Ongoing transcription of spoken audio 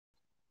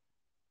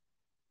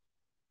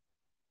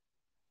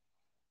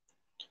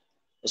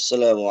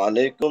السلام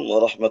عليكم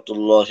ورحمة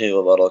الله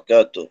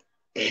وبركاته.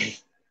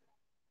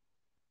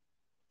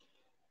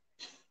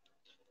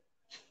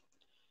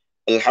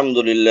 الحمد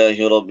لله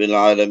رب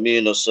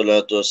العالمين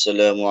والصلاة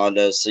والسلام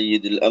على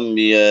سيد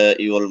الأنبياء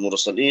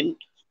والمرسلين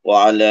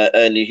وعلى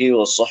آله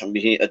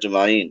وصحبه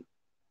أجمعين.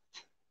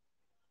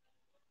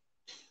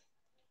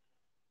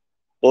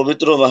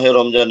 পবিত্র মাহে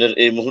রমজানের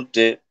এই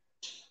মুহূর্তে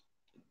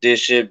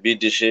দেশে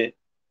বিদেশে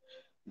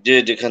যে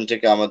যেখান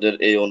থেকে আমাদের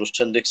এই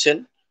অনুষ্ঠান দেখছেন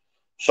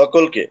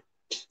সকলকে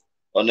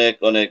অনেক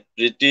অনেক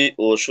প্রীতি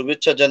ও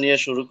শুভেচ্ছা জানিয়ে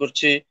শুরু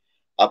করছি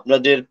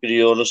আপনাদের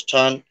প্রিয়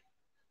অনুষ্ঠান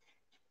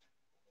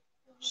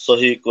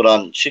সহি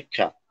কোরআন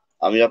শিক্ষা।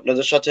 আমি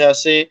আপনাদের সাথে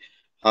আছি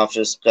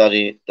হাফেজ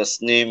কারি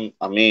তাসনিম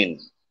আমিন।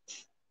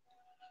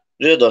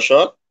 প্রিয়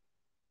দর্শক,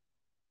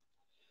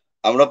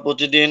 আমরা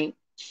প্রতিদিন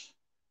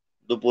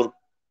দুপুর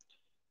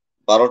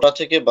 12টা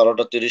থেকে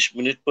 12টা 30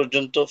 মিনিট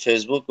পর্যন্ত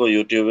ফেসবুক ও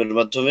ইউটিউবের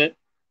মাধ্যমে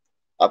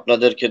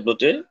আপনাদের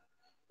খেদমতে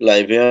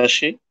লাইভে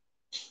আসি।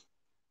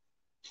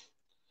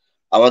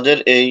 আমাদের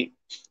এই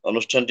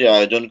অনুষ্ঠানটি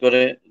আয়োজন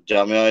করে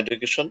জামিয়া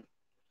এডুকেশন।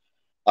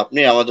 আপনি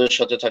আমাদের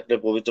সাথে থাকলে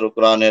পবিত্র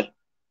কোরআনের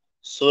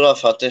সূরা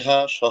ফাতিহা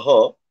সহ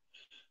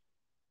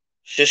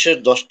শেষের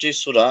 10টি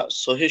সূরা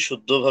সহি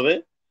শুদ্ধভাবে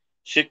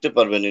শিখতে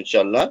পারবেন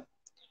ইনশাআল্লাহ।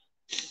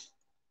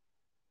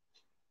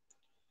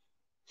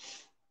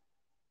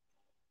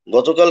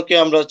 গতকালকে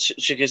আমরা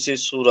শিখেছি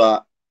সূরা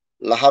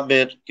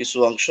লাহাবের কিছু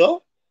অংশ।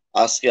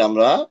 আজকে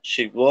আমরা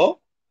শিখব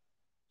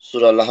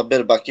সূরা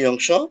লাহাবের বাকি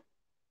অংশ,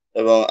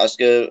 এবং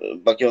আজকে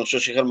বাকি অংশ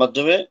শেখার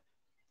মাধ্যমে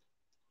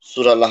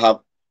সূরা লাহাব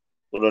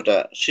পুরোটা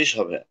শেষ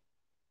হবে।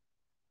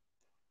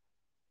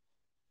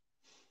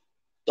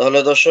 তাহলে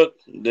দর্শক,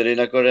 দেরি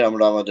না করে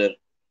আমরা আমাদের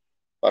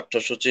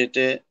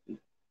পাঠ্যসূচিতে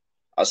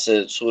আছে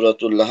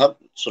সূরাতুল লাহাব।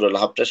 সূরা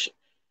লাহাবটা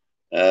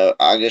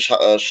আগে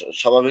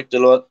স্বাভাবিক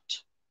তেলাওয়াত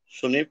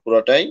শুনি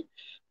পুরোটাই,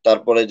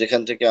 তারপরে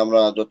যেখান থেকে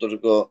আমরা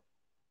যতটুকু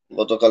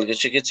গতকালকে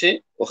শিখেছি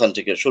ওখান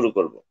থেকে শুরু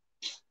করব।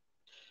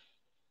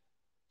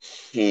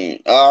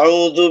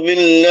 أعوذ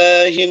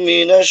بالله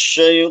من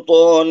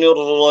الشيطان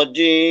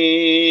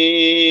الرجيم.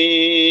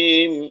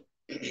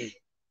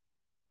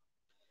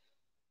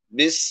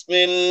 بسم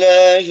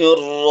الله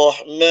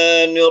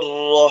الرحمن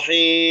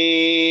الرحيم.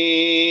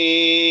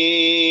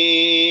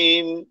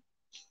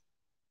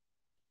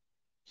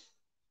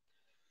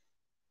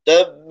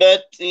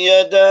 تبت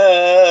يدا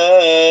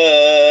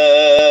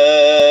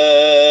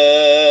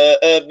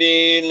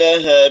أبي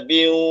لهب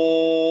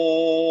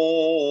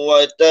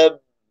وتب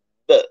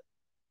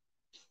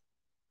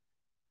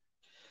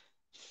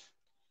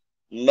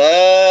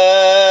ما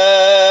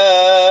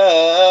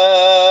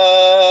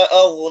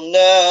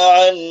أغنى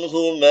عنه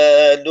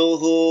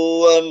ماله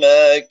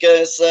وما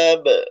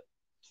كسب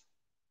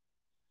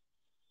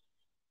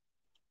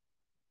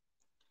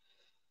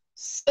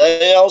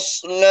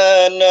سيصلى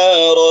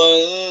نارا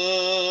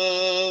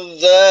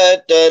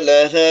ذات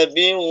لهب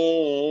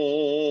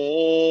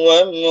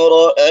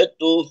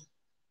وامرأته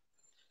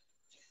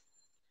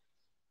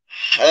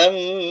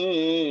حمالة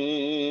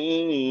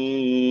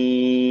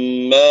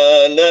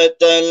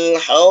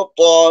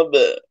الحطب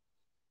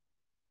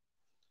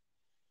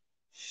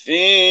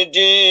في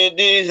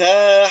جيدها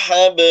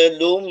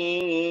حبل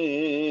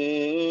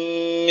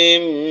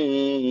من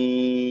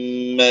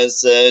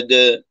مسد.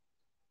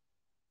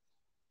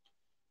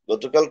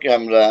 গতকালকে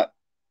আমরা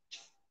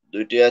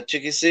দুইটি আয়াত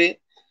শিখেছি,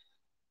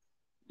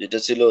 যেটা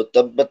ছিল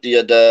তাব্বাত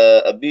ইয়াদা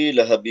আবি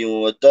লাহাবি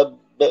ওয়া তাব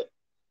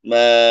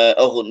মা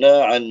আগনা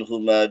আনহু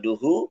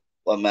মালুহু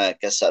ওয়া মা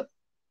কাসাব।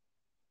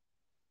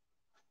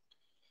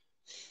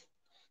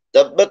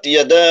 তাব্বাত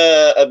ইয়াদা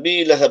আবি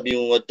লাহাবি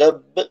ওয়া তাব,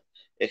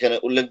 এখানে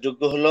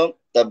উল্লেখযোগ্য হলো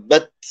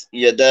তাব্বাত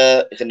ইয়াদা,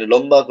 এখানে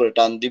লম্বা করে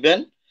টান দিবেন,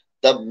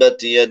 তাব্বাত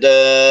ইয়াদা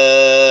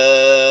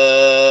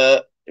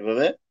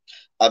এভাবে,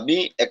 আবি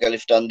এক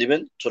আলিফ টান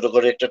দিবেন, ছোট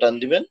করে একটা টান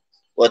দিবেন,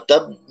 ওয়া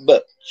তাব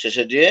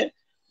শেষে দিয়ে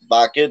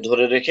বাকে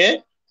ধরে রেখে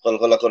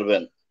কলকলা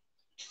করবেন।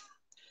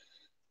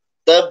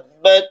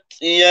 তাব্বাত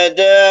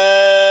ইয়াদা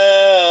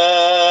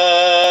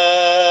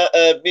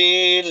আবি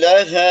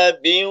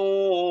লাহাবি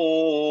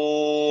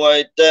ওয়া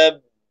তাব।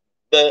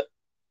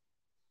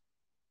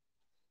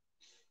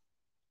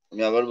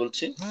 আমি আবার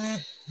বলছি,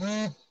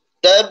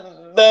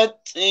 তাব্বাত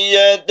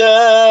ইয়াদা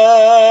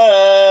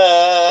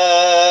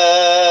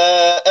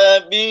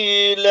আবি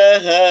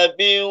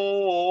লাহাবি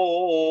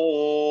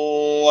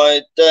ওয়া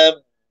তাব।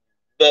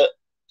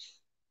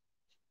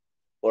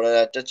 পরের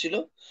একটা ছিল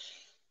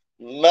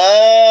মা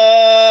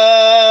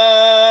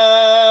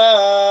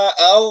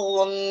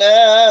আগনা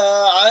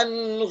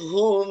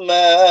আনহু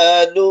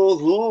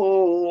মালুহু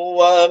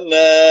ওয়া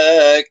মা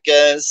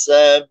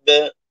কাসাব।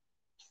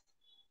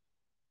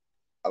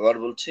 আবার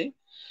বলছি,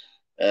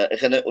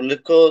 এখানে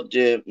উল্লেখ্য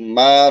যে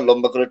মা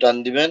লম্বা করে টান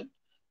দিবেন,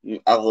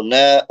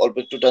 আগনা অল্প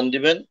একটু টান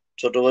দিবেন,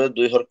 ছোট করে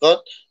 2 হরকত,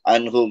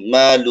 আনহু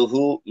মা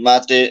লুহু,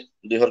 মাতে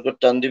 2 হরকত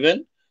টান দিবেন,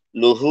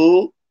 লুহু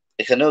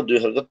এখানেও 2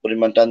 হরকত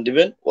পরিমাণ টান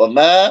দিবেন,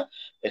 ওয়ামা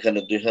এখানে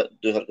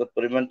 2 হরকত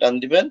পরিমাণ টান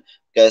দিবেন,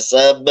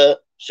 কাসাব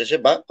শেষে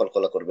বা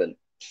কলকলা করবেন।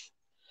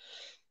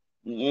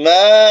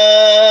 মা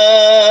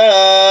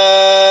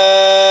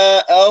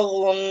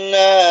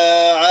أغنى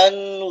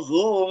عنه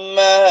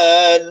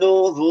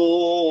ماله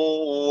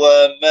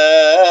وما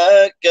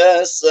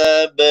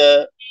كسب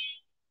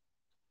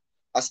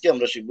আজকে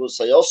আমরা শিখবো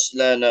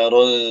সায়াসলা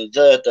নারান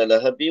যাতা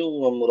লাহাবিন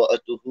ওয়া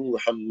ইমরাআতুহু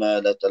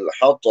হাম্মালাতাল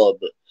হাতাব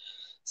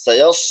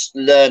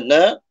সায়াসলা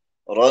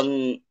নারান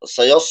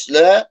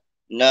সায়াসলা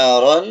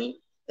নারান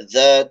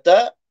যাতা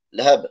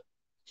লাহাব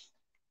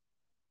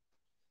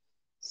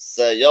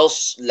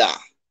সায়াসলা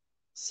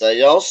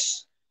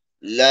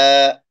সায়াসলা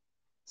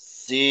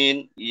সিন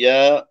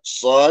ইয়া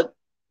সাদ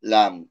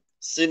লাম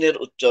সিনের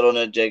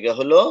উচ্চারণের জায়গা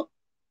হলো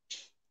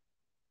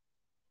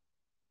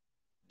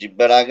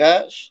জিহ্বার আগা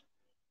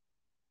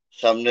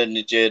সামনের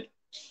নিচের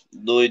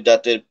দুই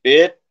দাঁতের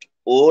পেট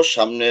ও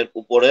সামনের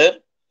উপরের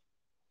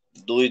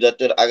দুই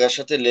দাঁতের আগার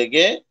সাথে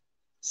লেগে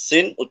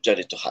সিন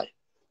উচ্চারিত হয়।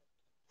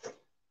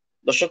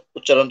 দর্শক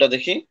উচ্চারণটা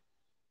দেখি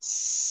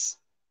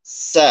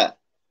সা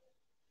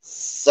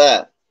সা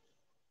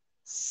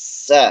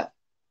সা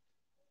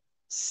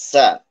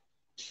সা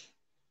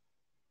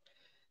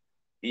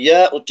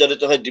ইয়া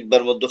উচ্চারিত হয়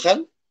জিহ্বার মধ্যখান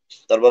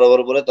তার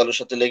বরাবর উপরে তালুর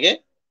সাথে লেগে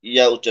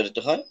ইয়া উচ্চারিত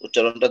হয়।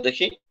 উচ্চারণটা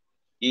দেখি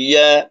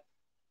ইয়া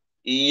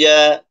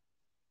ইয়া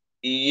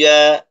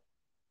ইয়া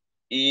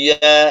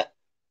ইয়া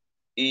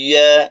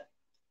ইয়া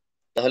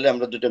তাহলে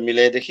আমরা দুটো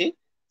মিলিয়ে দেখি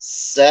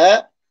সা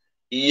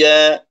ইয়া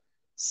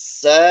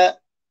সা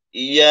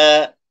ইয়া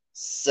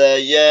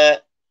সায়া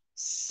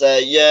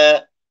সায়া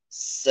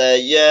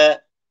সায়া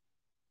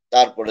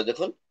তারপরে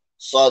দেখুন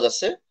সদ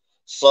আছে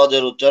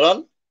সদের উচ্চারণ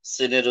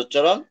সিনের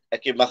উচ্চারণ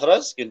একই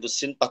মাখরাজ কিন্তু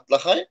সিন পাতলা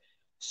হয়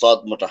সদ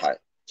মোটা হয়।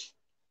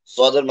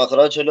 সদের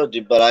মাখরাজ হলো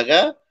জিহ্বার আগা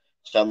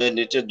সামনের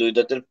নিচে দুই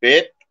দাঁতের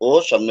পেট ও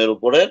সামনের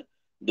উপরের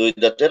দুই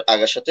দাঁতের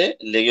আগার সাথে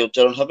লেগে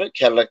উচ্চারণ হবে।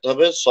 খেয়াল রাখতে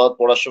হবে সদ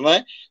পড়ার সময়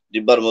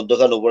জিহ্বার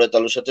মধ্যখান উপরে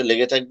তালুর সাথে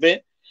লেগে থাকবে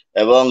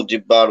এবং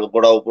জিহ্বার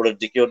গোড়া উপরের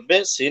দিকে উঠবে।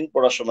 সিন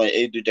পড়ার সময়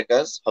এই দুইটা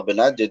কাজ হবে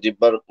না, যে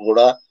জিহ্বার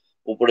গোড়া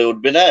উপরে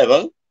উঠবে না এবং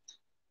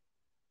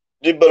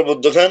জিহ্বার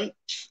মধ্যখান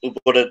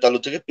উপরের তালু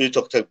থেকে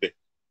পৃথক থাকবে।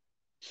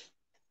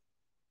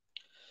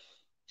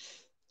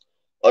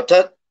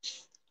 অর্থাৎ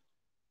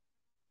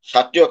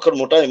 7টি অক্ষর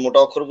মোটা, এই মোটা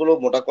অক্ষরগুলো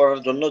মোটা করার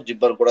জন্য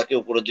জিহ্বার গোড়াকে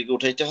উপরের দিকে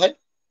উঠাইতে হয়।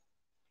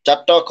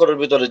 4টা অক্ষরের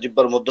ভিতরে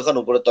জিহ্বার মধ্যখান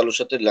উপরের তালুর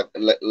সাথে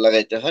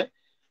লাগাইতে হয়।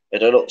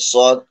 এটা হলো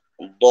সদ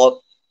দত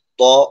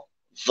ত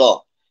জ।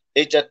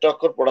 এই 4টা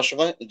অক্ষর পড়ার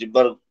সময়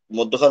জিহ্বার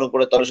মধ্যখান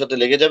উপরে তালুর সাথে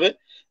লেগে যাবে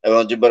এবং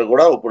জিহ্বার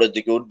গোড়া উপরের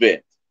দিকে উঠবে।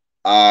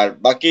 আর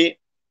বাকি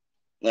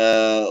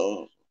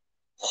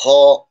খ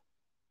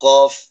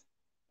কফ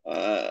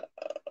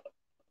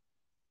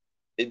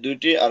এই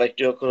দুইটি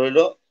আরেকটি অক্ষর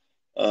হইলো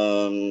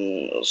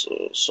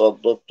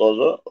শব্দ তজ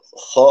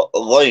খ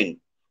গইন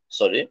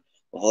সরি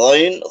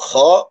গইন খ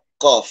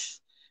কফ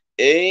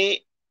এই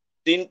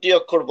 3টি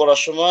অক্ষর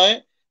পড়ার সময়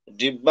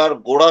জিহ্বার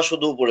গোড়া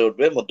শুধু উপরে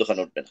উঠবে,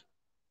 মধ্যখানে উঠবে না।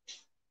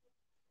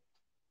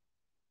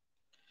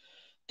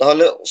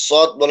 তাহলে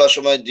সদ বলার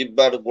সময়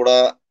জিহ্বার গোড়া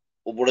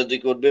উপরের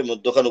দিকে উঠবে,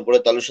 মধ্যখান উপরে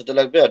তালুর সাথে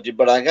লাগবে আর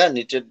জিহ্বার আগা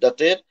নিচের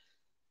দাঁতের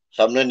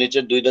সামনের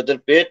নিচের দুই দাঁতের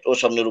পেট ও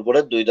সামনের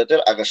উপরের দুই দাঁতের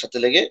আগার সাথে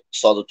লেগে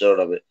সদ উচ্চারণ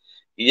হবে।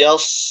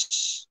 ইয়াস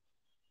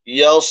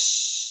ইয়াস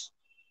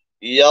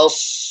ইয়াস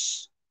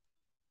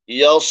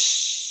ইয়াস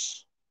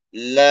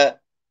লা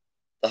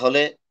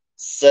তাহলে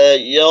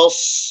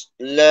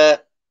সায়াসলা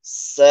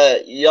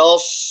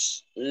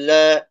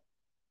সায়াসলা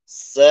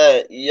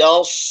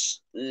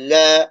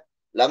সায়াসলা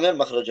লামের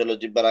মাখরাজ হলো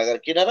জিহ্বার আগার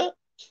কিনারা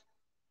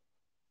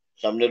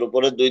সামনের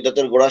উপরের দুই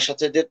দাঁতের গোড়ার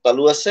সাথে যে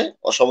তালু আছে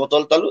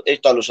অসমতল তালু, এই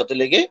তালুর সাথে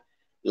লেগে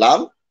লাম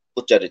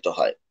উচ্চারিত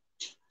হয়।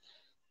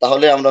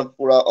 তাহলে আমরা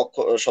পুরা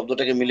অক্ষর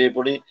শব্দটাকে মিলিয়ে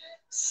পড়ি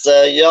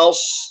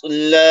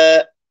সায়াসলা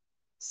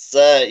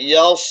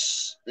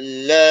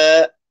সায়াসলা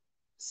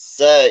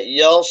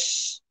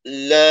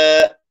সায়াসলা।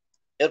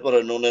 এরপরে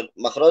নুনের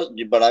মাখরাজ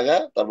জিহ্বার আগা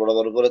তার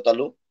বরাবর উপরে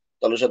তালু,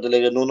 তালুর সাথে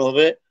লেগে নুন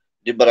হবে।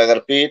 জিহ্বার আগার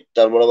পিঠ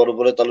তার বরাবর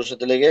উপরে তালুর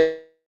সাথে লেগে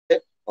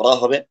রা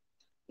হবে।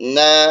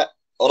 না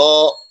র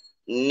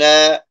না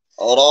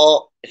র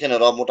এখানে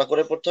র মোটা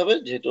করে পড়তে হবে,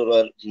 যেহেতু র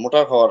এর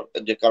মোটা হওয়ার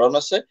যে কারণ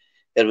আছে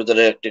এর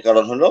ভিতরে একটি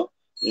কারণ হলো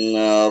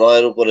র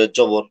এর উপরে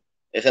জবর।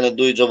 এখানে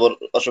দুই জবর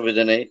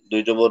অসুবিধা নেই,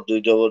 দুই জবর দুই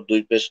জবর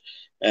দুই পেশ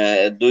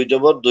দুই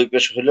জবর দুই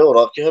পেশ হলেও র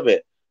কি হবে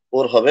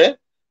ওর হবে,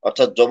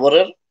 অর্থাৎ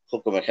জবরের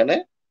হুকুম এখানে।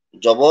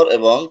 জবর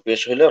এবং পেশ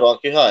হইলে র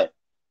কি হয়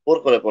ওর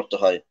করে পড়তে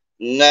হয়।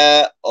 না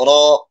র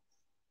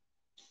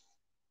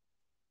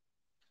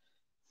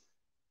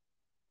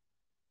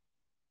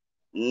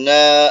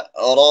না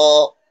র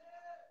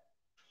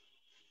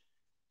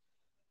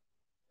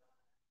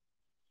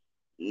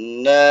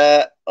না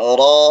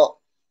র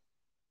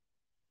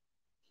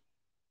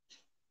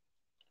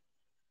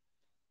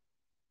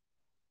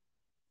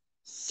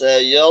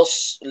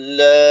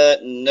سيصلى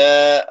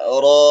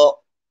نارا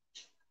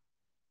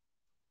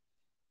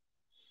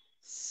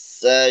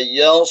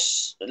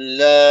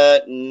سيصلى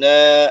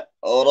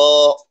نارا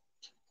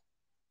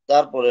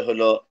তারপরে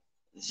হলো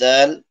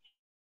জাল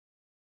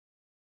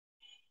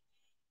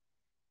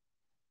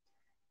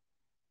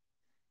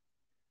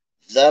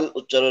জাল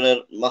উচ্চারণের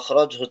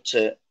মাখরাজ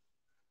হচ্ছে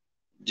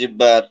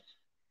জিহ্বার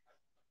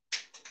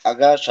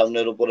আগা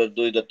সামনের উপরের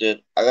দুই দাঁতের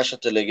আগার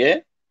সাথে লেগে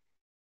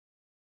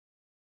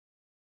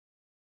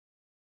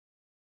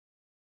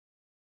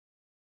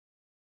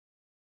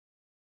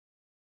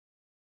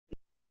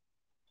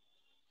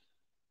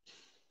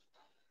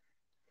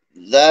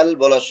জাল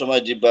বলার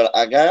সময় জিহ্বার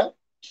আগা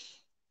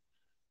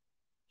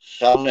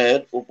সামনের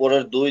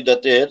উপরের দুই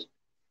দাঁতের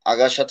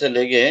আগার সাথে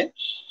লেগে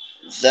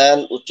জাল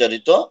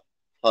উচ্চারিত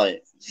হয়।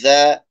 জা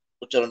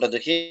উচ্চারণটা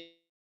দেখি।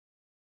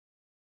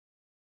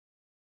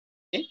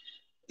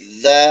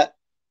 জা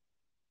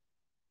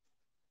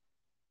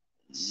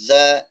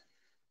জা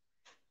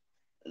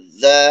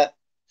জা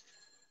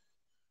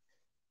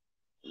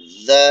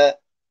জা।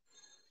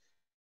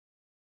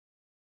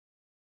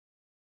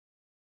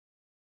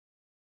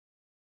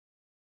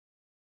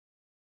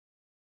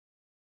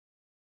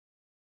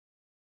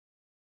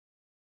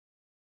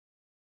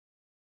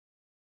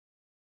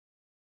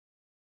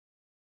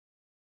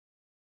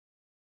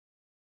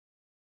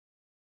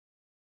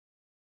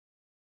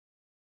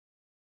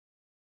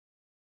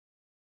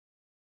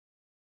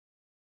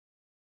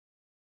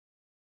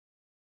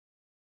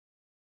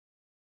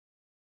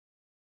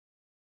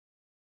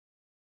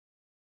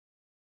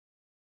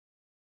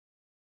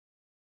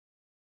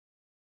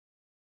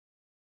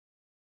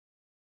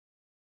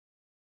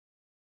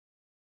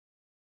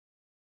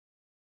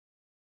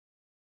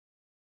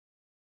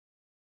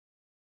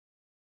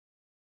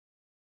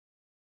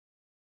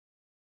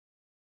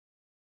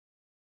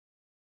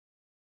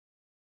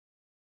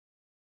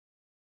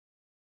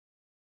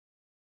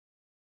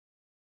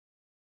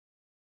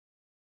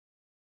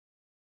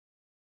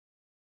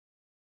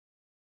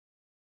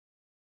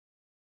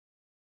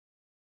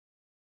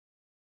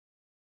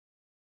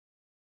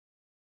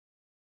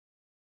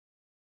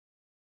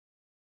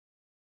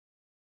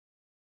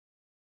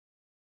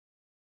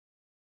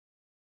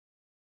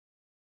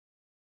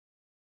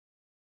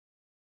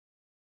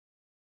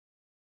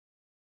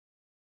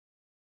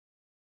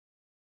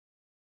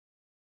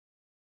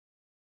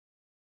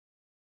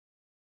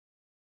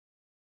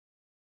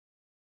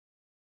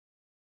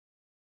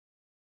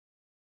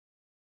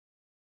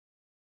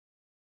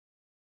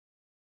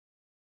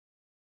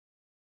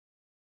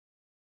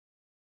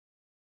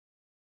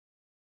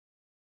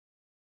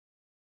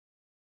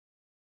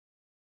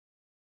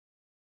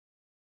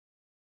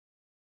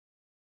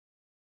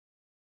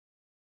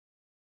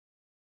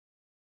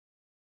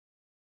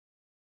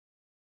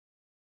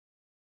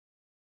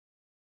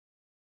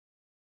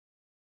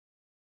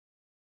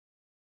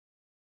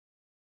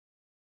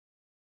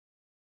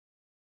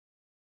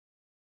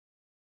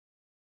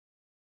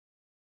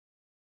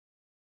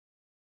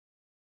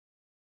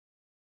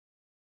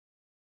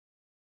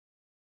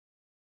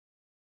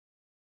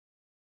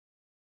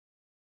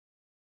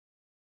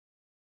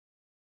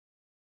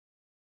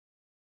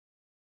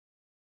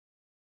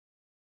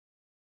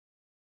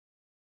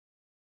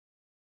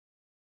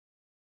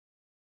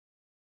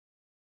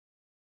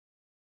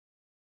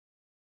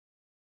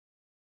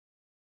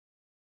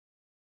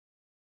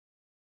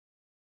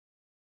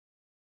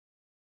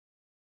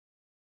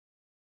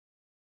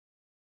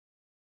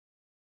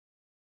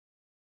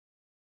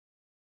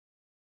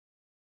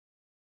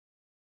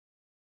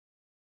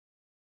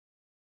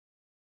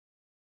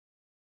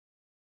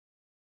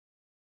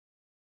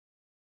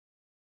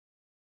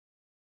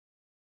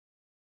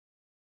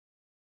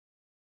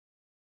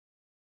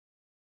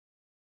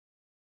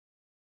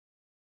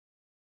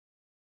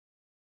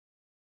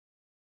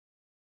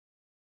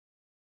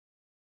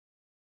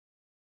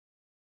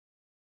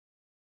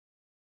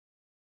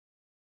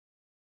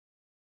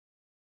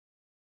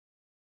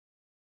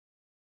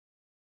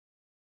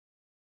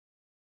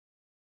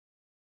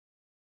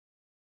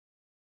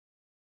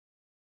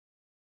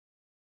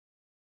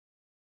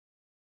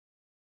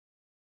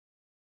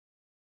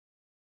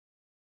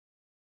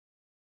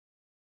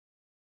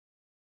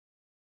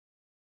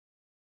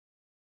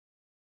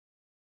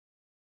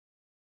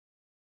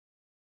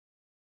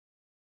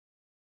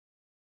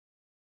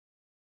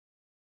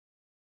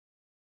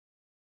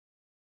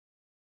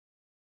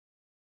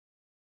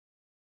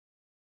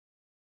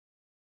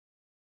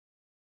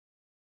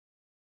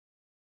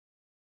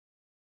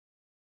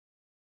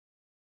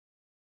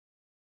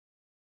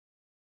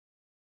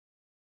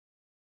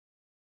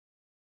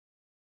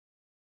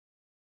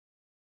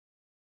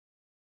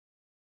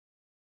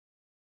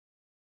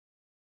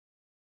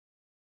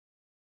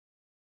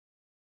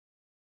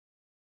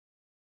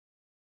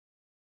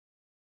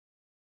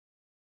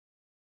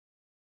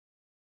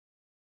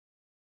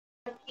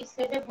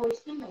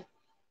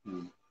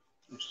 হুম,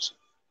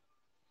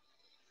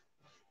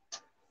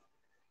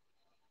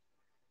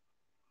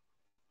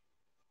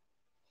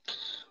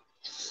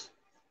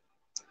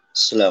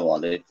 আসসালামু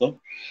আলাইকুম।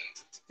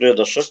 প্রিয়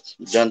দর্শক,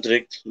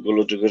 যান্ত্রিক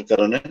গোলযোগের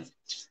কারণে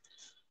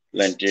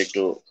লাইনটি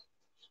একটু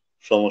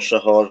সমস্যা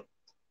হওয়ার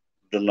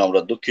জন্য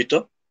আমরা দুঃখিত।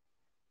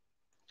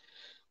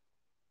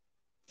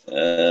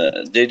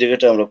 যে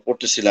জায়গাটা আমরা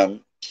পড়তেছিলাম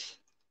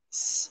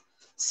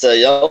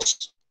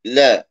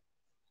সায়াসলা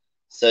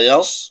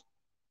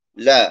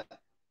সায়াসলা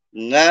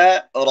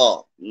নারা,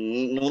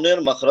 নুনের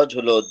মাখরাজ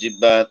হলো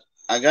জিহ্বার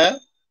আগা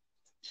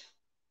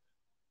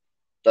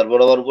তার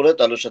বরাবর উপরে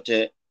তালুর সাথে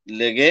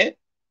লেগে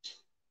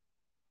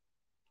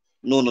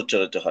নুন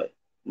উচ্চারিত হয়।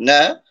 না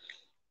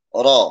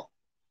র,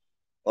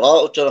 র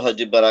উচ্চারণ হয়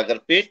জিহ্বার আগার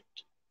পিঠ,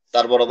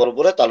 তার বরাবর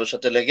উপরে তালুর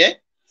সাথে লেগে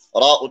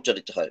র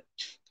উচ্চারিত হয়।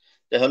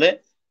 তাহলে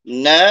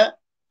না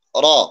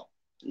র,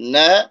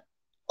 না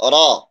র,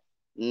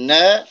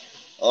 না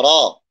র।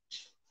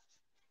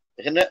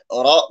 এখানে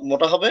র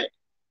মোটা হবে,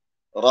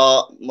 র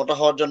মোটা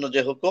হওয়ার জন্য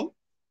যে হুকুম,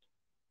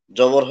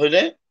 জবর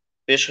হইলে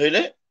পেশ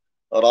হইলে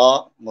র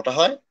মোটা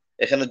হয়।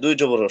 এখানে দুই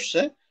জবর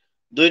আসছে,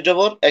 দুই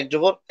জবর এক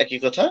জবর একই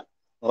কথা,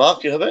 র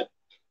কি হবে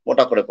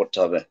মোটা করে পড়তে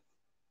হবে।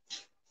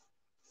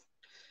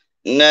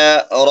 না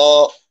র,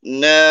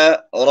 না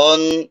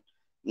রন,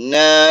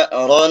 না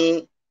রন,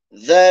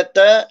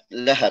 যাতা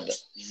লাহাব,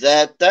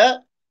 যাতা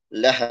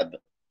লাহাব।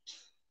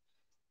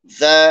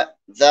 যা,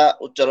 যা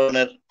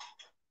উচ্চারণের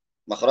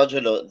মাখরাজ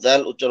হলো,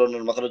 জাল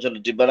উচ্চারণের মাখরাজ হলো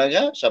জিহ্বার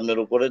আগা, সামনের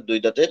উপরে দুই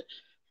দাঁতের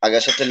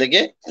আগার সাথে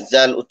লেগে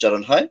জাল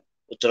উচ্চারণ হয়।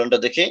 উচ্চারণটা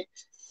দেখি,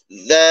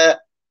 যা,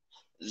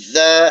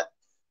 যা,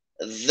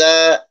 যা,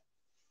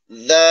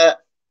 যা,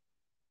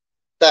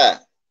 তা।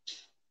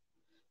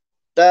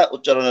 তা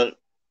উচ্চারণের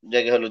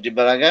জায়গা হলো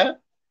জিহ্বার আগা,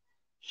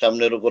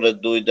 সামনের উপরে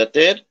দুই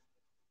দাঁতের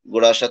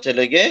গোড়ার সাথে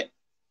লেগে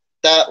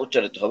তা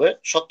উচ্চারিত হবে,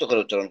 শক্ত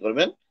করে উচ্চারণ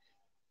করবেন।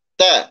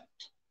 তা,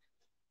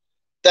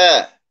 তা,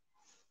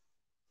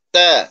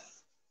 তা।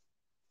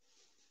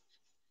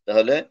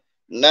 তাহলে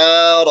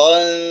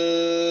নারন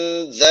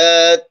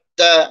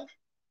যাতা।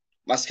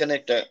 মাঝখানে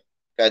একটা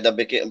কায়দা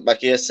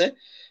বাকি আছে,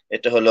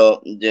 এটা হলো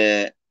যে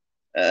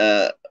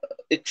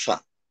ইকফা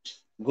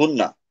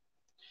গুন্না,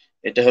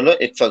 এটা হলো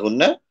ইকফা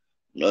গুন্না।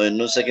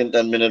 নুন সাকিন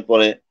তানবিনের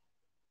পরে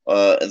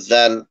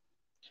জাল,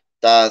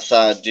 তা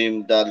সা জিম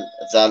দাল,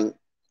 জাল,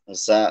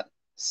 সা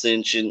সিন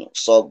শিন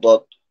সদ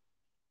দত,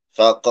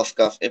 ফা কফ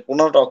কাফ, এই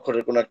 15টা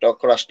অক্ষরের কোন একটা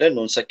অক্ষর আসলে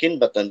নুন সাকিন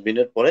বা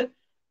তানবিনের পরে,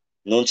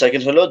 নুন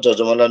সাকিন হলো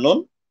যজমালা নুন,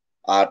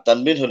 আর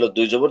তানবিন হলো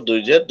দুই জবর দুই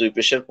জের দুই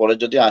পেশের পরে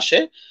যদি আসে,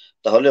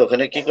 তাহলে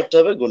ওখানে কি করতে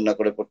হবে, গুণনা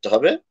করে পড়তে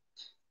হবে।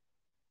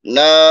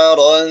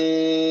 নারন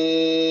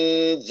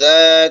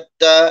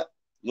যাতা।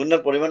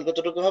 গুণনার পরিমাণ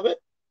কতটুকু হবে,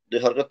 2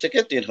 হরকত থেকে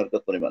 3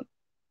 হরকত পরিমাণ।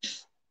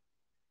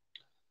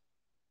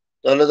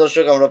 তাহলে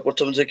দর্শক আমরা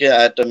প্রথম থেকে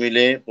আয়াতটা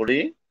মিলে পড়ি।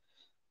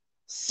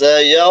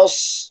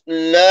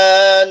 সায়াসলা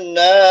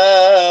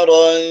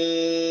নারন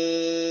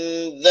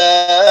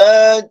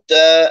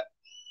যাতা,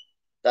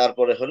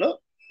 তারপরে হলো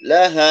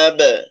লাহাব,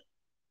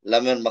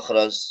 লামের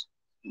মাখরাজ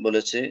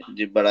বলেছি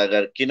জিহ্বার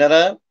আগার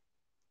কিনারা,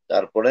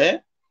 তারপরে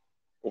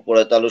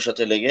উপরে তালুর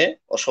সাথে লেগে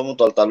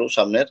অসমতল তালু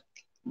সামনের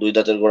দুই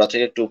দাঁতের গোড়া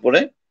থেকে একটু উপরে,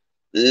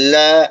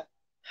 লা,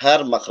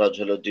 হার মাখরাজ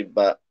হলো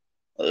জিহ্বা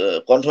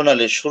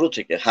কণ্ঠনালীর শুরু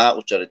থেকে হা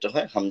উচ্চারিত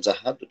হয়, হামজা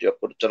হা দুটি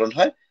অক্ষর উচ্চারণ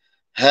হয়।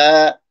 হা,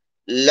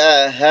 লা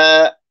হা,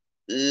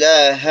 লা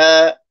হা।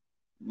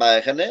 বা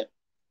এখানে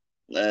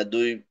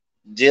দুই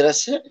জের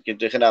আছে,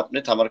 কিন্তু এখানে আপনি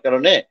থামার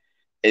কারণে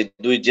এই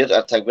দুই জের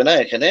আর থাকবে না,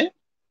 এখানে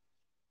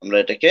আমরা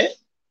এটাকে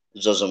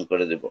জজম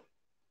করে দেব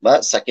বা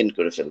সাকিন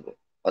করে ফেলবো,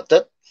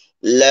 অর্থাৎ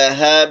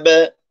লাহাব।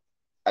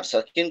 আর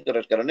সাকিন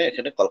করার কারণে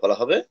এখানে কলকলা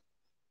হবে,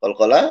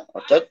 কলকলা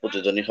অর্থাৎ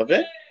প্রতিধ্বনি হবে,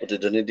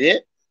 প্রতিধ্বনি দিয়ে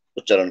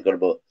উচ্চারণ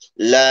করব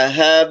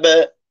লাহাব,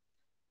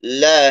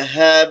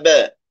 লাহাব।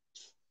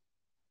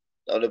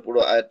 তাহলে পুরো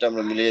আয়াতটা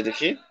আমরা মিলিয়ে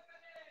দেখি।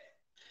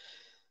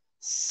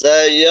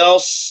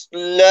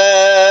 سيصلى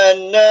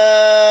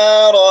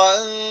نارا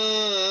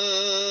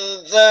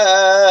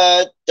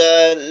ذات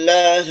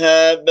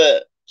لهب،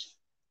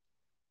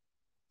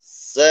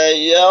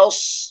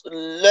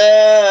 سيصلى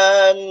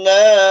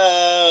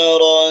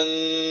نارا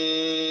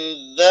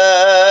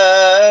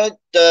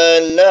ذات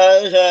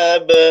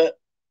لهب।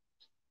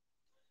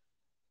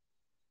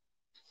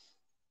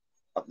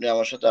 আপনি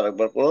আমার সাথে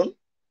আরেকবার পড়ুন।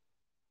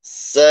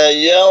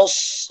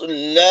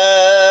 سيصلى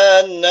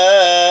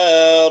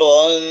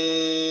نارا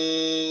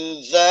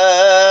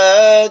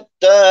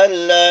ذات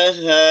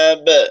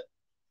لهب।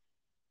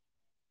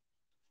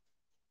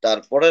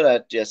 তারপরের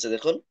আয়াতটি আছে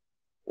দেখুন,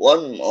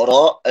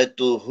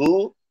 وامرأته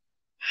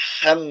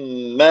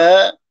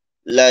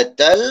حمالة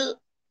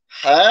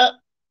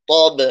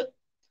الحطب،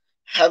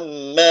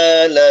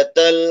 حمالة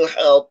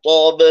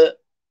الحطب،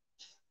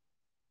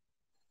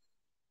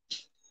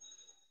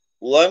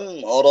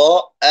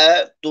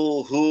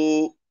 وامرأته،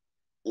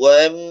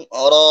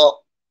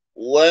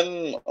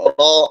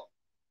 ওয়ামরা,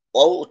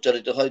 ও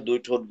উচ্চারিত হয় দুই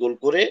ঠোঁট গোল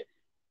করে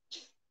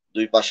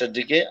দুই পাশের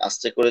দিকে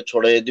আস্তে করে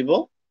ছড়িয়ে দিব,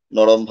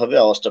 নরম ভাবে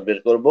আওয়াজটা বের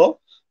করব।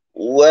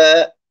 ওয়া,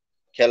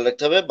 খেয়াল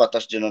রাখতে হবে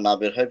বাতাস যেন না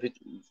বের হয়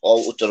অ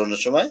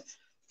উচ্চারণের সময়।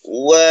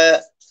 ওয়া,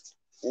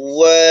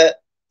 ওয়া,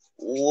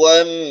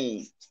 ওয়াম,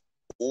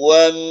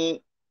 ওয়াম।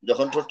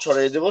 যখন ঠোঁট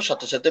ছড়িয়ে দেব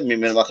সাথে সাথে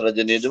মিমের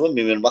মাখরাজে নিয়ে দেবো,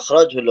 মিমের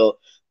মাখরাজ হলো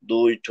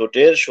দুই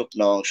ঠোঁটের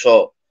শুকনো অংশ।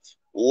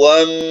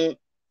 Warm,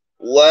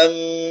 warm.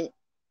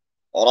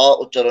 র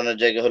উচ্চারণের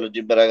জায়গা হলো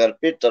জিহ্বার আগার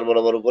পিঠ, তার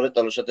বরাবর উপরে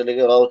তালুর সাথে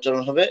লেগে র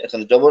উচ্চারণ হবে,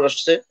 এখানে জবর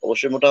আসছে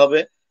অবশ্যই মোটা হবে।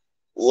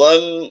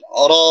 ওয়াম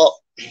র,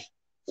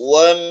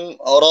 ওয়াম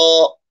র,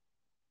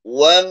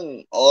 ওয়াম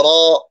র।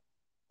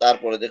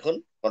 তারপরে দেখুন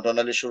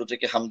কণ্ঠনালীর শুরু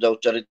থেকে হামজা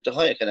উচ্চারিত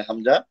হয়, এখানে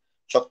হামজা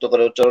শক্ত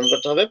করে উচ্চারণ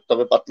করতে হবে,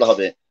 তবে পাতলা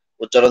হবে।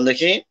 উচ্চারণ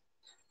দেখি,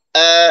 আ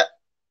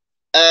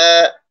আ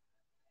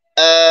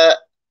আ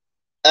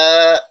আ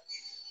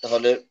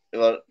তাহলে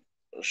এবার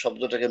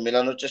শব্দটাকে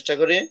মেলানোর চেষ্টা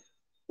করি।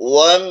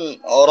 ওয়ান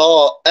র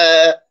আ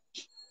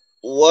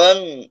ওয়ান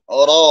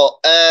র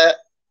আ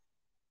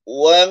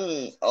ওয়ান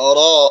র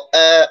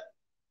আ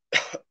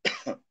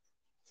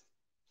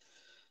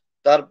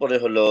তারপরে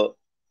হলো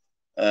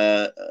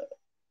আহ,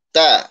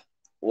 তা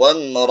ওয়ান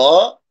র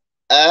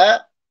আ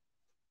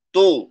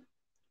তু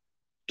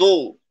তু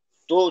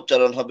তু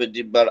উচ্চারণ হবে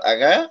জিহ্বার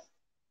আগা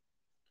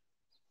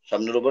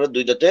সামনের উপরে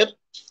দুই দাঁতের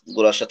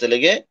গোড়ার সাথে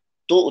লেগে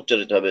তু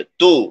উচ্চারিত হবে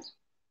তু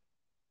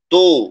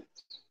তু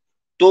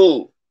তু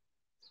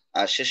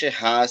আর শেষে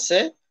হা আছে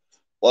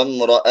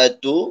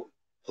ওয়ামরাআতু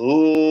হু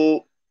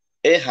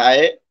এই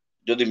হায়ে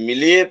যদি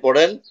মিলিয়ে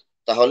পড়েন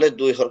তাহলে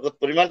দুই হরকত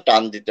পরিমাণ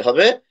টান দিতে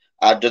হবে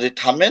আর যদি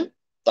থামেন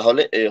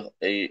তাহলে এই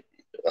এই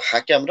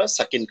হাকে আমরা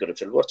সাকিন করে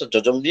ফেলবো অর্থাৎ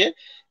জজম দিয়ে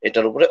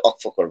এটার উপরে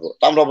অক্ফ করব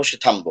তো আমরা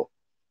অবশ্যই থামবো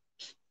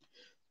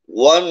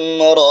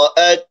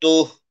ওয়ামরাআতু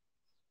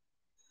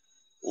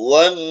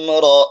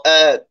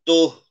ওয়ামরাআতু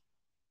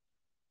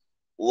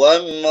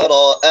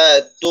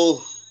ওয়ামরাআতু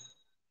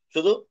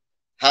শুধু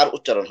হার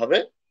উচ্চারণ হবে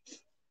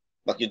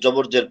বাকি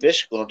জবর জের পেশ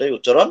কোনোটাই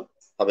উচ্চারণ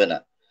হবে না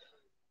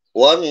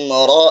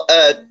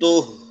ওয়ামরাআতু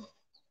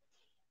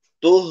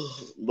তুহ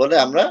বলে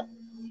আমরা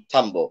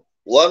থামবো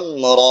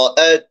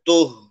ওয়ামরাআতু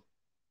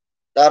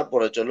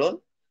তারপরে চলুন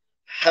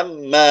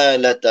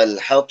হাম্মালাতাল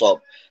হাতাব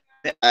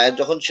আয়াত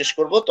যখন শেষ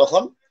করব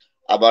তখন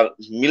আবার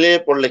মিলিয়ে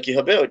পড়লে কি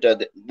হবে ওইটা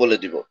বলে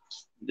দিব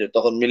যে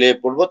তখন মিলিয়ে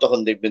পড়বো তখন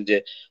দেখবেন যে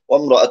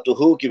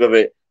ওয়ামরাআতুহু কিভাবে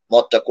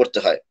মতটা করতে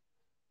হয়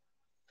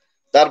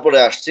তারপরে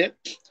আসছে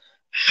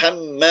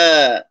হাম্মা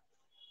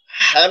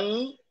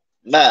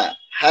হাম্মা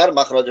হার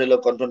মাখরাজ হলো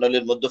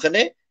কণ্ঠনালীর মধ্যখানে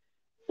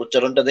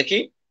উচ্চারণটা দেখি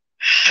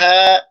হা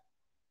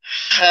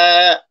হা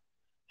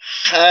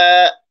হা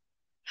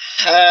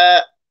হা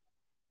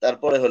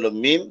তারপরে হলো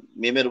মিম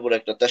মিমের উপর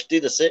একটা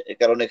তাসদিদ আছে এ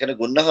কারণে এখানে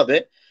গুণনা হবে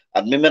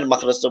আর মিমের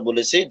মাখরাজটা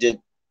বলেছি যে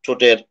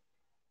ছোটের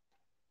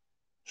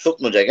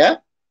শুকনো জায়গা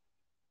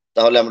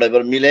তাহলে আমরা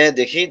এবার মিলে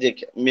দেখি যে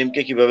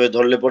মিমকে কিভাবে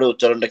ধরলে পরে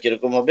উচ্চারণটা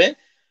কিরকম হবে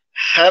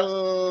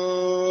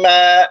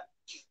হাম্মা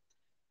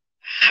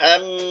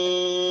হাম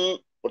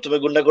প্রথমে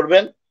গুণনা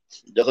করবেন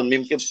যখন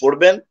মিমকে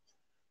পড়বেন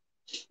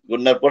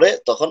গুণনার পরে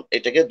তখন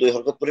এটাকে দুই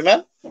হরকত পরিমাণ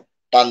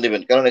টান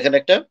দিবেন কারণ এখানে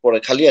একটা পরে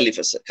খালি আলিফ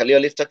আছে খালি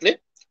আলিফ থাকলে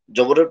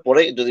জবরের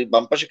পরে যদি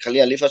বাম পাশে খালি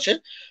আলিফ আসে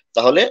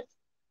তাহলে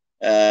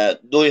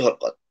দুই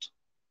হরকত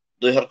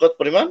দুই হরকত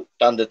পরিমাণ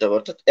টান দিতে হবে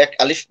অর্থাৎ এক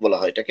আলিফ বলা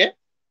হয় এটাকে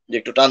যে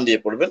একটু টান দিয়ে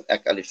পড়বেন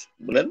এক আলিফ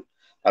বলেন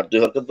আর দুই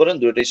হরকত বলেন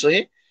দুইটাই সহি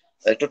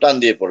একটু টান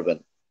দিয়ে পড়বেন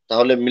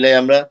তাহলে মিলাই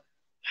আমরা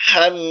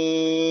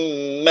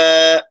হাম্মা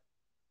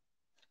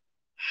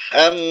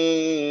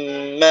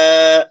হাম্মা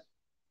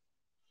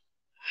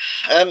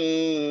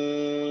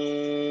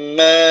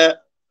হাম্মা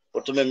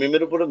প্রথমে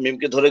মিমের উপরে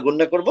মিমকে ধরে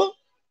গণ্য করব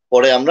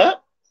পরে আমরা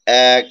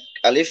এক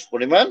আলিফ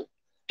পরিমাণ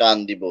টান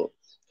দিব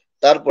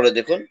তারপরে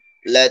দেখুন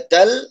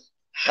লাতাল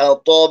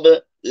হাতাব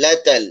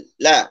লাতাল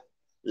লা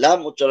লাম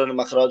উচ্চারণের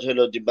মাখরাজ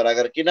হলো জিহ্বার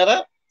আগার কিনারা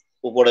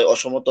উপরে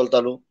অসমতল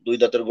তালু দুই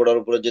দাঁতের গোড়ার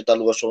উপরে যে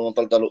তালু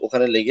অসমতল তালু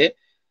ওখানে লেগে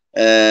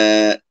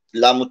আহ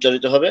লাম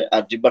উচ্চারিত হবে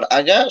আর জিহ্বার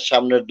আগা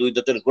সামনের দুই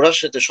দাঁতের গোড়ার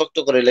সাথে শক্ত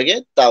করে লেগে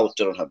তা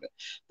উচ্চারণ হবে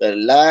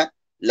লা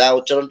লা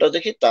উচ্চারণটাও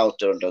দেখি তা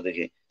উচ্চারণটাও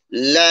দেখি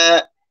লা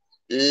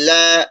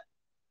লা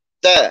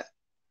তা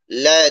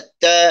লা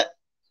তা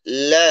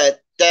লা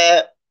তা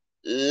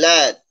লা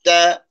তা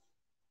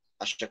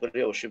আশা করি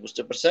অবশ্যই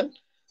বুঝতে পারছেন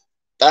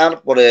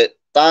তারপরে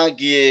তা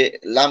গিয়ে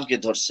লামকে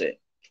ধরছে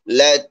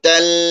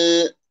লাতাল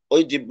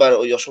ওই জিহ্বার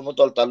ওই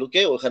অসমতল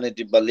তালুকে ওখানে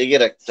জিহ্বা লেগে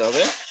রাখতে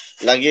হবে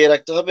লাগিয়ে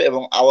রাখতে হবে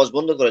এবং আওয়াজ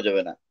বন্ধ করা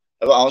যাবে না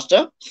এবং আওয়াজটা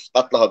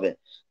পাতলা হবে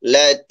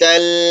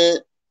লাতাল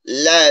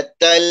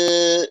লাতাল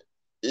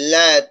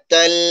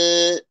লাতাল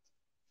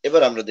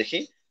এবার আমরা দেখি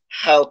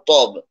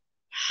হাতব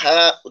হা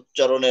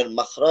উচ্চারণের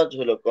মাখরাজ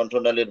হলো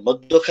কণ্ঠনালীর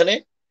মধ্যখানে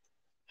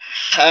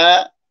হা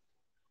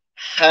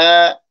হা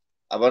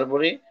আবার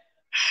বলি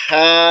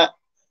হা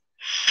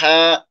হা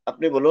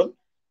আপনি বলুন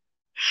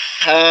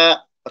হা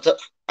অর্থাৎ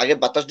আগে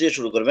বাতাস দিয়ে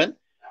শুরু করবেন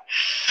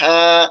হা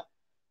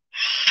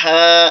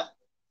হা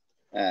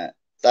হ্যাঁ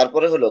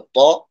তারপরে হলো ত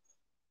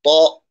ত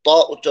ত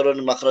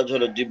উচ্চারণের মাখরাজ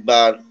হলো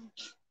জিহ্বার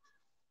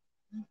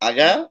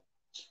আগা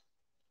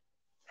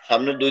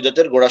সামনের দুই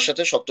দাঁতের গোড়ার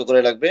সাথে শক্ত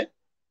করে লাগবে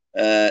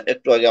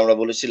একটু আগে আমরা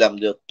বলেছিলাম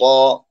যে ত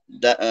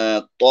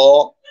ত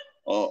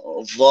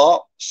জ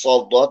স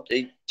দ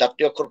এই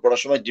চারটি অক্ষর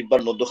পড়ার সময়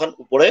জিহ্বার মধ্যখান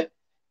উপরে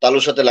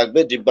তালুর সাথে লাগবে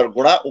জিহ্বার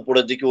গোড়া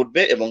উপরের দিকে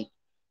উঠবে এবং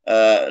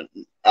আহ,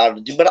 আর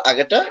জিহ্বার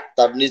আগেটা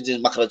তার নিজ নিজ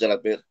মাখরাজে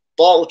লাগবে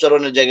ত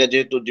উচ্চারণের জায়গায়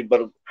যেহেতু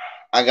জিহ্বার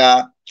আগা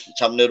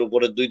সামনের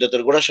উপরে দুই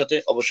দাঁতের গোড়ার সাথে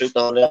অবশ্যই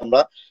তাহলে আমরা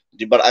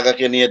জিহ্বার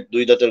আগাকে নিয়ে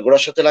দুই দাঁতের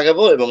গোড়ার সাথে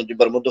লাগাবো এবং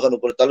জিহ্বার মধ্যখান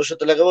উপরে তালুর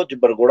সাথে লাগাবো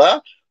জিহ্বার গোড়া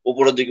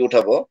উপরের দিকে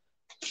উঠাবো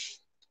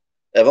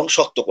এবং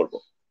শক্ত করব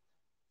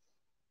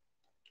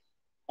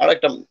আর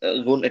একটা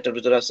গুণ এটার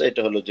ভিতরে আছে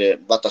এটা হলো যে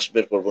বাতাস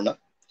বের করব না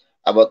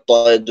আবার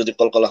যদি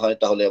কলকলা হয়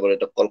তাহলে আবার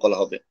এটা কলকলা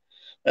হবে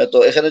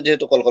তো এখানে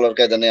যেহেতু কলকলার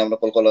কায়দা নেই আমরা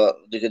কলকলার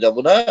দিকে যাব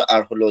না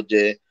আর হলো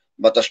যে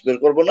বাতাস বের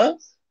করব না,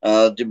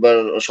 জিহ্বার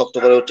শক্ত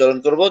করে উচ্চারণ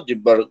করব,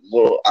 জিহ্বার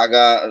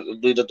আগা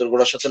দুই দাঁতের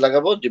গোড়ার সাথে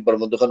লাগাবো, জিহ্বার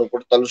মধ্যখান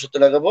উপরে তালুর সাথে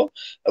লাগাবো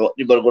এবং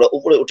জিহ্বার গোড়া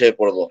উপরে উঠে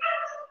পড়বো।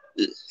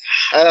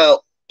 হ্যাঁ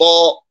ত,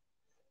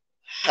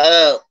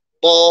 হ্যাঁ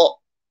ত,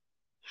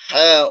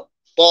 হ্যাঁ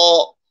ত,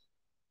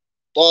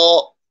 ত,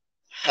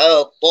 হ্যাঁ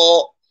ত।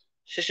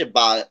 শেষে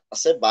বা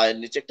আছে, বায়ের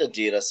নিচে একটা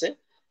জের আছে।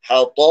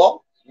 হ্যাঁ ত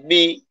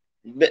বি,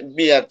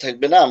 বি আর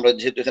থাকবে না, আমরা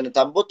যেহেতু এখানে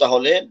থামবো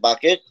তাহলে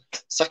বাকে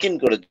সাকিন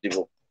করে দিব,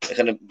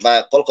 এখানে বা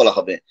কলকলা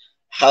হবে।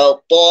 হ্যাঁ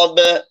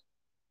তবে,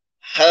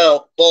 হ্যাঁ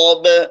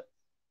তবে,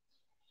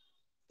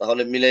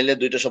 তাহলে মিলাইলে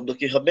দুইটা শব্দ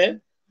কি হবে?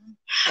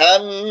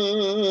 হাম্মালাতাল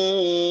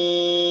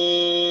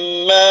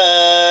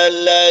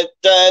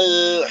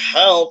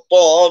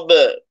হাতাব,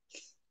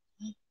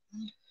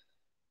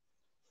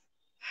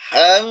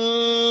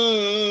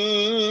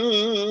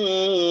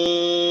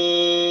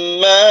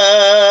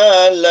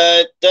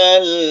 حمالة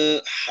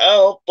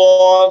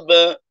الحطب،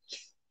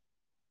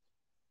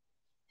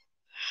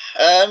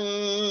 حمالة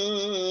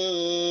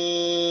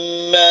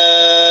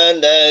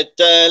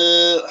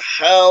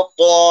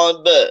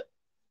الحطب।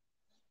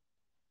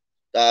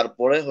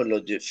 তারপরে হলো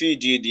যে ফি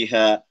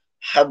জিদিহা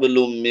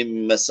হাবলুম মিন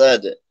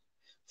মাসাদ।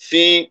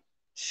 ফি,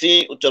 ফি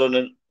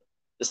উচ্চারণের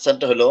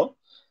স্থানটা হলো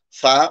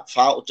ফা,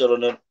 ফা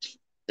উচ্চারণের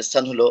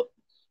স্থান হলো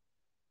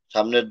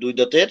সামনের দুই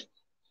দাঁতের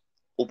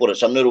উপরে,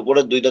 সামনের উপরে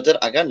দুই দাঁতের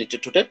আগা,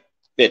 নিচের ঠোঁটের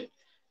পেট।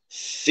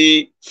 ফি,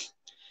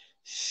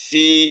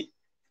 ফি,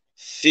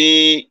 ফি,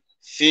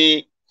 ফি।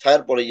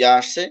 ফায়ের পরে ইয়া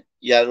আসছে,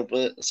 ইয়ার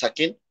উপরে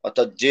সাকিন,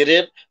 অর্থাৎ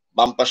জেরের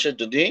বাম পাশে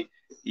যদি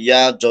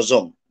ইয়া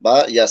জজম বা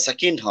ইয়া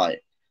সাকিন হয়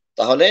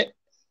তাহলে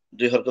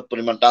দুই হরকত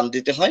পরিমাণ টান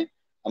দিতে হয়।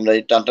 আমরা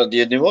এই টানটা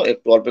দিয়ে দিব,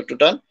 একটু অল্প একটু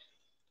টান।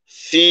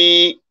 ফি,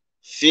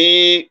 ফি।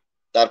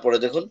 তারপরে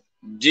দেখুন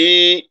জি,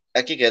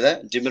 একই কায়দা,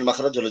 জিমের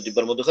মাখরাজ হলো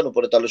জিব্বার মধ্যখান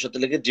উপরে তালুর সাথে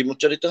লেগে জিম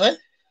উচ্চারিত হয়।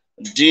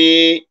 জি,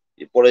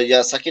 পরে ইয়া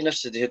সাকিন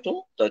আসছে যেহেতু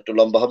তা একটু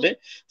লম্বা হবে।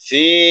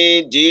 ফি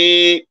জি,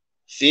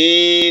 ফি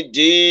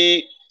জি,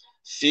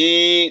 ফি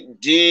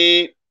জি।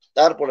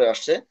 তারপরে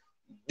আসছে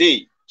দি,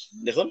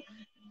 দেখুন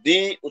দি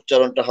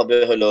উচ্চারণটা হবে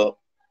হলো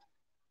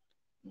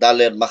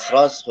দালের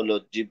মাখরাজ হলো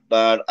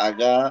জিব্বার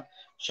আগা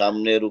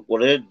সামনের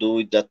উপরে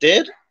দুই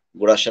দাঁতের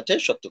গোড়ার সাথে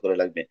শক্ত করে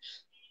লাগবে।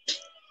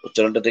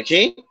 উচ্চারণটা দেখি,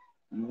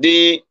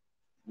 দি,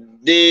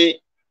 দি,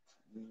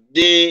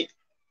 দি।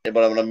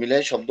 এবার আমরা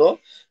মিলাই শব্দ,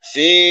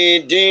 ফি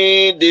জি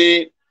ডি,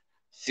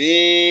 ফি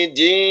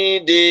জি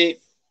ডি,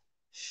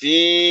 ফি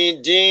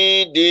জি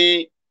ডি,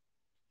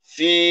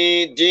 ফি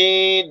জি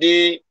ডি।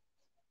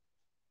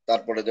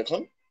 তারপরে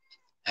দেখুন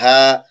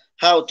হ্যাঁ,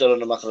 হ্যাঁ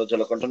উচ্চারণের মাখরাজ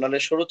হলো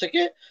কণ্ঠনালীর শুরু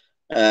থেকে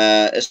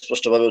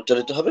স্পষ্ট ভাবে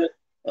উচ্চারিত হবে,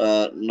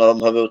 নরম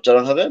ভাবে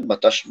উচ্চারণ হবে,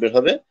 বাতাস বের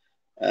হবে,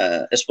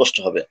 স্পষ্ট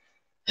হবে।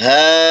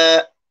 হ্যাঁ,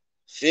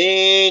 ফি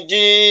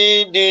জি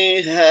ডি,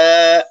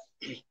 হ্যাঁ,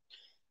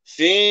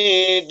 ফি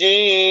জি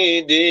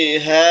ডি,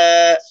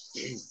 হ্যাঁ,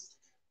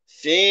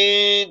 ফি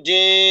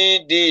জি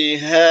ডি,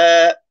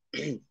 হ্যাঁ।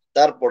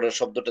 তারপরের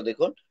শব্দটা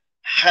দেখুন,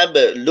 হ্যাব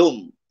লুম,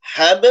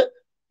 হ্যাব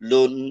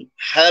লুন,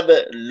 হ্যাব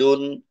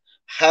লুন।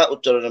 হ্যাঁ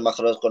উচ্চারণের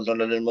মাখরাজ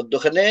কণ্ঠনালীর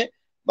মধ্যখানে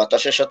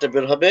বাতাসের সাথে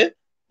বের হবে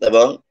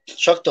এবং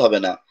শক্ত হবে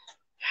না।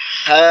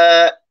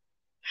 হ্যাঁ,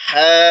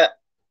 হ্যাঁ,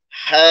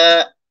 হ্যাঁ।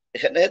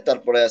 এখানে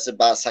তারপরে আছে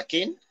বা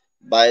সাকিন,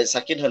 বায়ে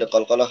সাকিন হলে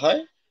কলকলা হয়,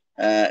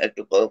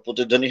 একটু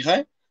প্রতিধ্বনি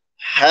হয়।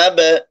 Have,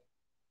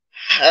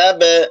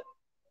 have.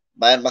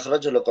 বায়ের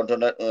মাখরাজ হলো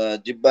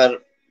জিব্বার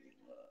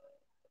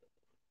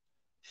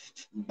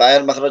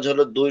বায়ের মাখরাজ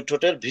হলো দুই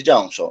ঠোঁটের ভিজা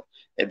অংশ,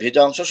 এই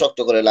ভিজা অংশ শক্ত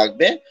করে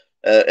লাগবে,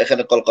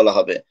 এখানে কলকলা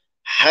হবে।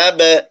 Have,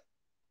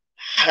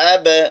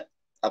 have.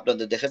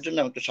 আপনাদের দেখার জন্য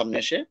আমি একটু সামনে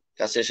এসে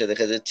কাছে এসে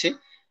দেখা যাচ্ছি।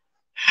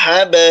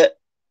 Have,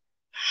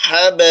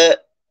 have,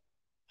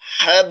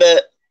 have.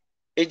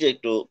 এই যে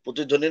একটু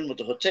প্রতিধ্বনির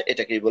মতো হচ্ছে,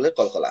 এটাকেই বলে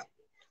কলকলা।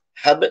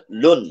 হ্যাব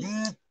লুন,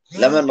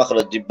 লামের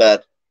মাখরাজ জিব্বার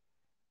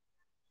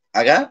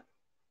আগা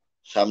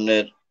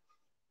সামনের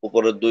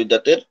উপরের দুই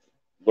দাঁতের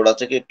গোড়া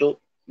থেকে একটু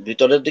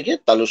ভিতরের দিকে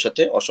তালুর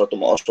সাথে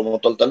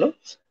অষ্টমতল তালু,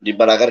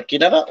 জিহ্বার আগার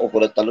কিনারা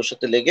উপরের তালুর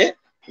সাথে লেগে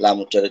লাম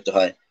উচ্চারিত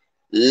হয়।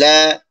 লা,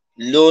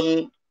 লুন,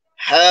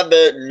 হাব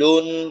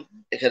লুন।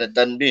 এখানে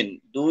তানবিন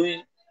দুই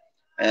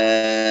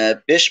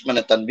পেশ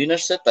মানে তানবিন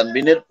আসছে,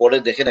 তানবিনের পরে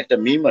দেখেন একটা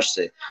মিম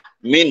আসছে,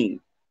 মিন,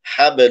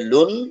 হাব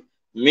লুন,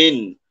 মিন।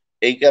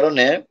 এই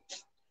কারণে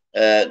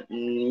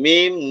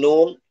মিম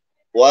নুন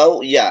ওয়াও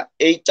ইয়া,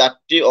 এই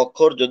চারটি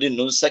অক্ষর যদি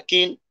নুন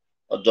সাকিন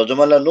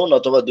যজমালা নুন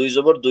অথবা দুই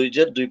জবর দুই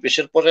জের দুই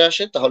পেশের পরে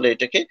আসে তাহলে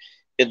এটাকে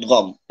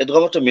ইদগম,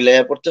 ইদগম তো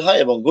মিলাইয়া পড়তে হয়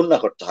এবং গুণনা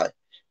করতে হয়।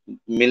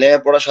 মিলাইয়া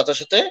পড়ার সাথে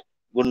সাথে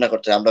গুণনা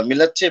করতে হয়, আমরা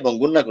মিলাচ্ছি এবং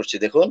গুণনা করছি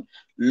দেখুন।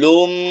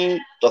 লুম,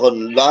 তখন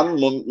লাম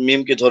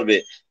মিমকে ধরবে,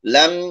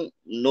 লাম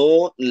নো,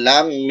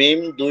 লাম মিম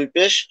দুই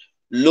পেশ,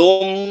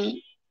 লুম।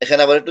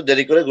 এখানে আবার একটু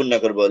দেরি করে গুণনা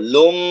করব,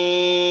 লুম,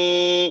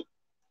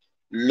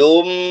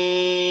 লুম।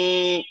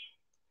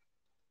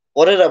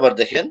 পরের আবার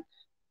দেখেন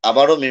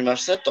আবারও মিম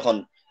আসছে, তখন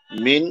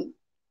মিন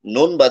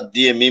নুন বাদ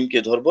দিয়ে মিমকে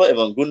ধরবো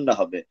এবং গুণনা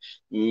হবে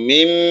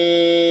মিম।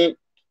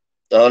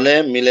 তাহলে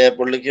মিলে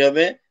পড়লে কি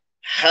হবে,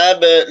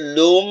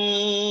 হাবলুম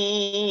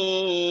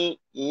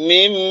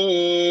মিম,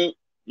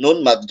 নুন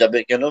বাদ যাবে।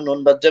 কেন নুন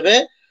বাদ যাবে?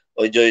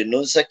 ওই যে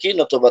নুন সাকিন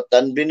অথবা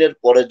তানবিনের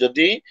পরে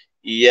যদি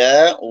ইয়া,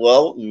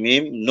 ওয়াও,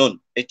 মিম, নুন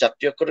এই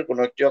চারটি অক্ষরের কোন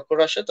একটি অক্ষর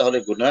আসে তাহলে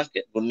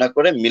গুণা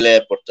করে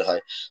মিলাইয়া পড়তে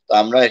হয়। তো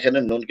আমরা এখানে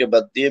নুনকে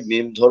বাদ দিয়ে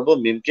মিম ধরবো,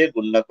 মিমকে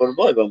গুণা করব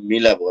এবং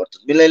মিলাবো,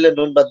 অর্থাৎ মিলাইলে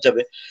নুন বাদ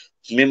যাবে।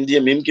 মিম দিয়ে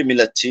মিমকে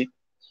মিলাচ্ছি।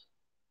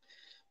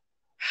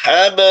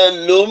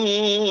 হাবলুম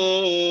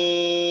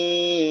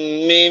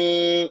মিম,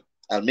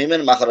 আর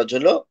মিমের মাখারাজ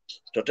হলো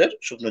ঠোঁটের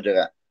শুকনো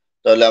জায়গা।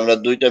 তাহলে আমরা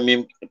দুইটা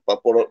মিম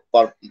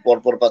পর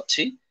পর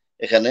পাচ্ছি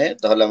এখানে।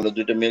 তাহলে আমরা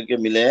দুইটা মিমকে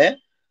মিলে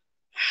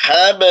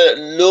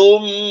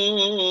হাবলুম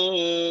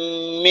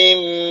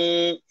মিম,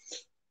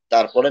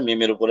 তারপরে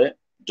মিমের উপরে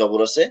জবর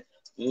আছে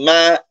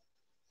মা,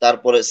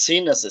 তারপরে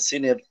সিন আছে,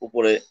 সিনের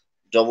উপরে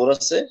জবর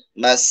আছে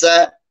মাসা।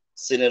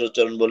 সিনের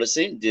উচ্চারণ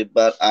বলেছি,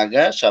 জিহ্বার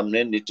আগা,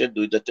 সামনের নিচের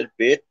দুই দাঁতের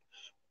পেট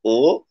ও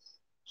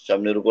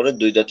সামনের উপরে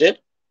দুই দাঁতের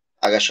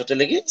আগার সাথে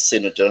লেগে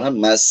সিন উচ্চারণ হয়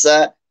মাসা।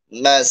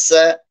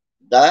 মাসা,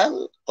 দাল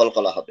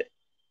কলকলা হবে।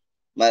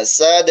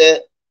 মাসাদে,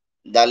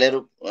 দালের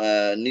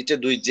নিচে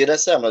দুই জের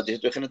আছে, আমরা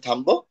যেহেতু এখানে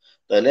থামবো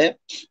তাহলে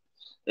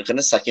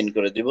এখানে সাকিন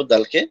করে দিব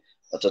দালকে,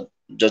 অর্থাৎ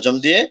জজম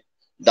দিয়ে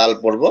দাল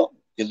পড়বো,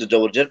 কিন্তু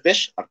জবরজের পেশ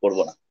আর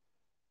পড়বো না।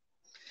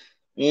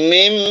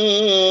 মিম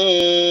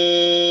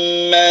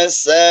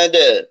মাসাদ,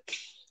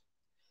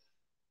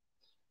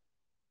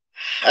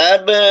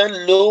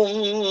 হাবলুম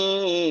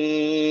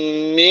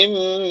মিম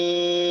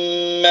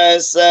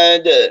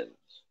মাসাদ।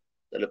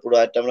 তাহলে পুরো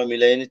আয়াতটা আমরা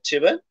মিলাই নিচ্ছি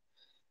এবার।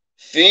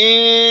 في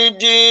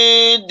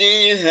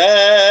جيدها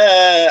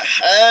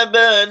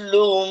حبل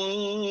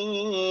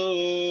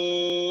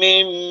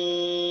من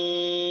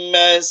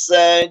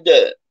مسد،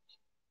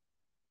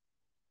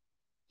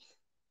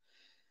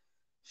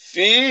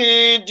 في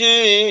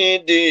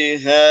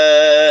جيدها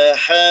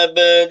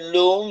حبل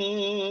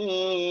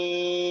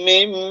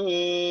من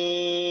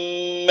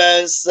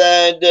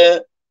مسد।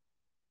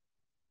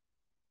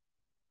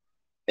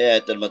 এই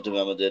আয়াতের মাধ্যমে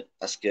আমাদের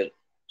আজকের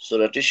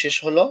সূরাটি শেষ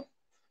হলো।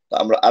 তো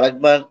আমরা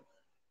আরেকবার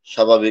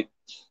স্বাভাবিক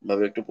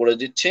ভাবে একটু পড়ে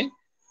দিচ্ছি,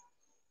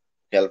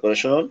 খেয়াল করে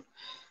শুনুন।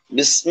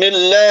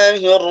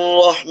 বিসমিল্লাহির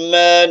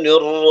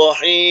রহমানির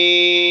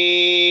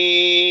রহিম।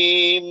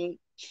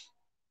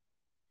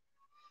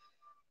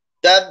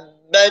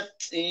 তাব্বাত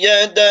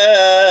ইয়াদা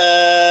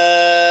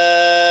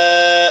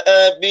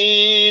আবি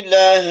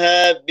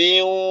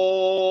লাহাবিন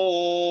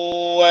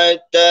ওয়া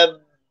তাব,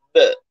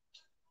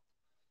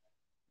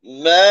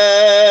 মা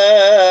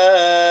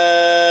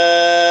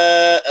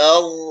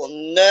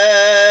আগনা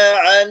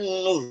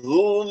আনহু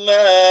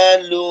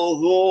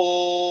মালুহু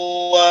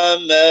ওয়া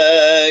মা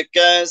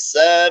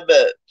কাসাব,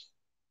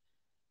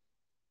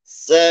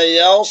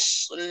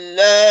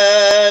 سيصلى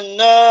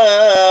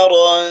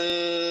نارا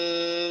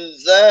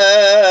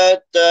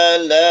ذات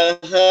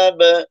لهب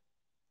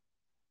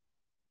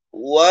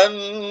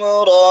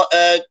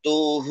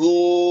وامرأته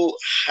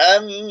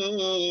حمالة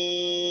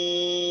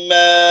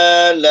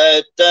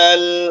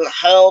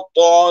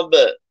الحطب।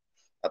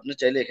 আপনি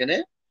চাইলে এখানে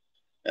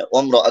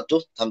ওমরাআতু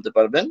থামতে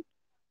পারবেন,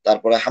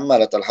 তারপরে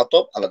হাম্মালাতাল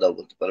হাতব আলাদাও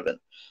বলতে পারবেন।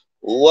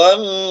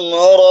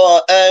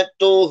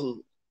 ওয়ামরাআতুহু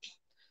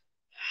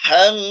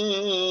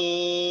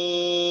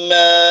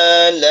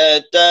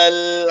حمالة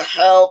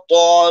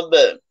الحطب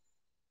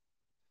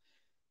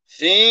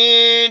في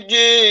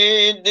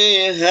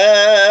جيدها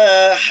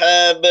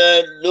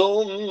حبل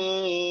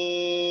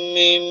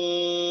من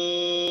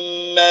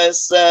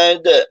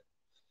مسد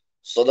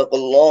صدق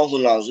الله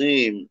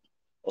العظيم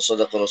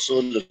وصدق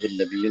رسوله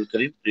النبي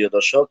الكريم। প্রিয়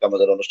দর্শক,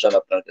 আমাদের অনুষ্ঠান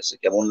আপনার কাছে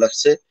কেমন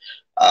লাগছে?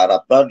 আর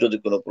আপনার যদি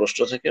কোনো প্রশ্ন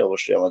থাকে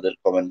অবশ্যই আমাদের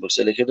কমেন্ট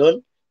বক্সে লিখে দিন,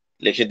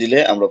 লিখে দিলে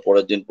আমরা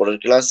পরের দিন পরের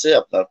ক্লাসে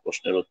আপনার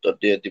প্রশ্নের উত্তর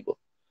দিয়ে দিব।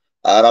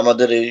 আর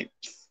আমাদের এই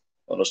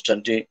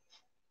অনুষ্ঠানটি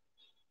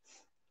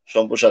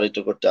সম্প্রসারিত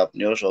করতে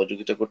আপনিও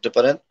সহযোগিতা করতে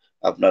পারেন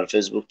আপনার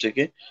ফেসবুক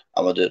থেকে।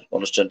 আমাদের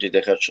অনুষ্ঠানটি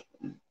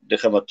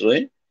দেখা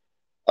মাত্রই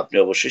আপনি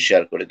অবশ্যই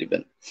শেয়ার করে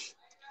দিবেন।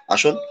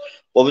 আসুন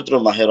পবিত্র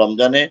মাহে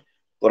রমজানে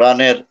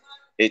কোরআনের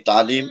এই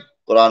তালিম,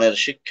 কোরআনের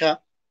শিক্ষা,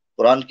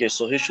 কোরআনকে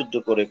সহি শুদ্ধ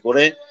করে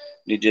করে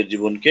নিজের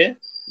জীবনকে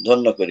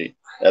ধন্য করি।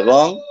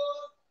 এবং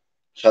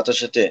সাথে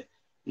সাথে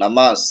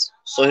নামাজ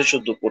সহি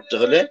শুদ্ধ করতে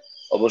হলে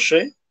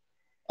অবশ্যই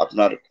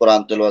আপনার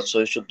কোরআন তেলাওয়াত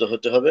সহি শুদ্ধ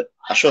হতে হবে।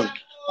 আসুন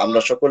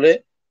আমরা সকলে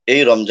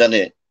এই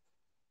রমজানে,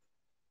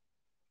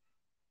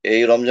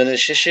 এই রমজানের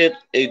শেষের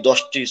এই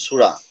 10টি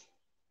সূরা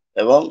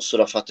এবং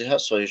সূরা ফাতিহা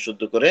সহি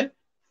শুদ্ধ করে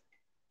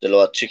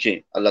তেলাওয়াত শিখি।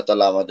 আল্লাহ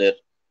তাআলা আমাদের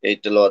এই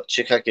তেলাওয়াত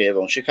শেখাকে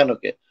এবং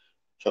শেখানোকে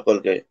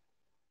সকলকে,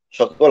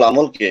 সকল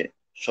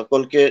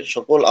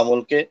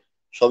আমলকে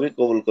সবই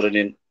কবুল করে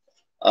নিন।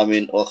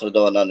 আমিন। ওয়া আখিরু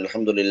দাওয়ানা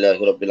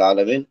আলহামদুলিল্লাহি রাব্বিল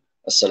আলামিন।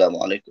 আসসালামু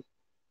আলাইকুম।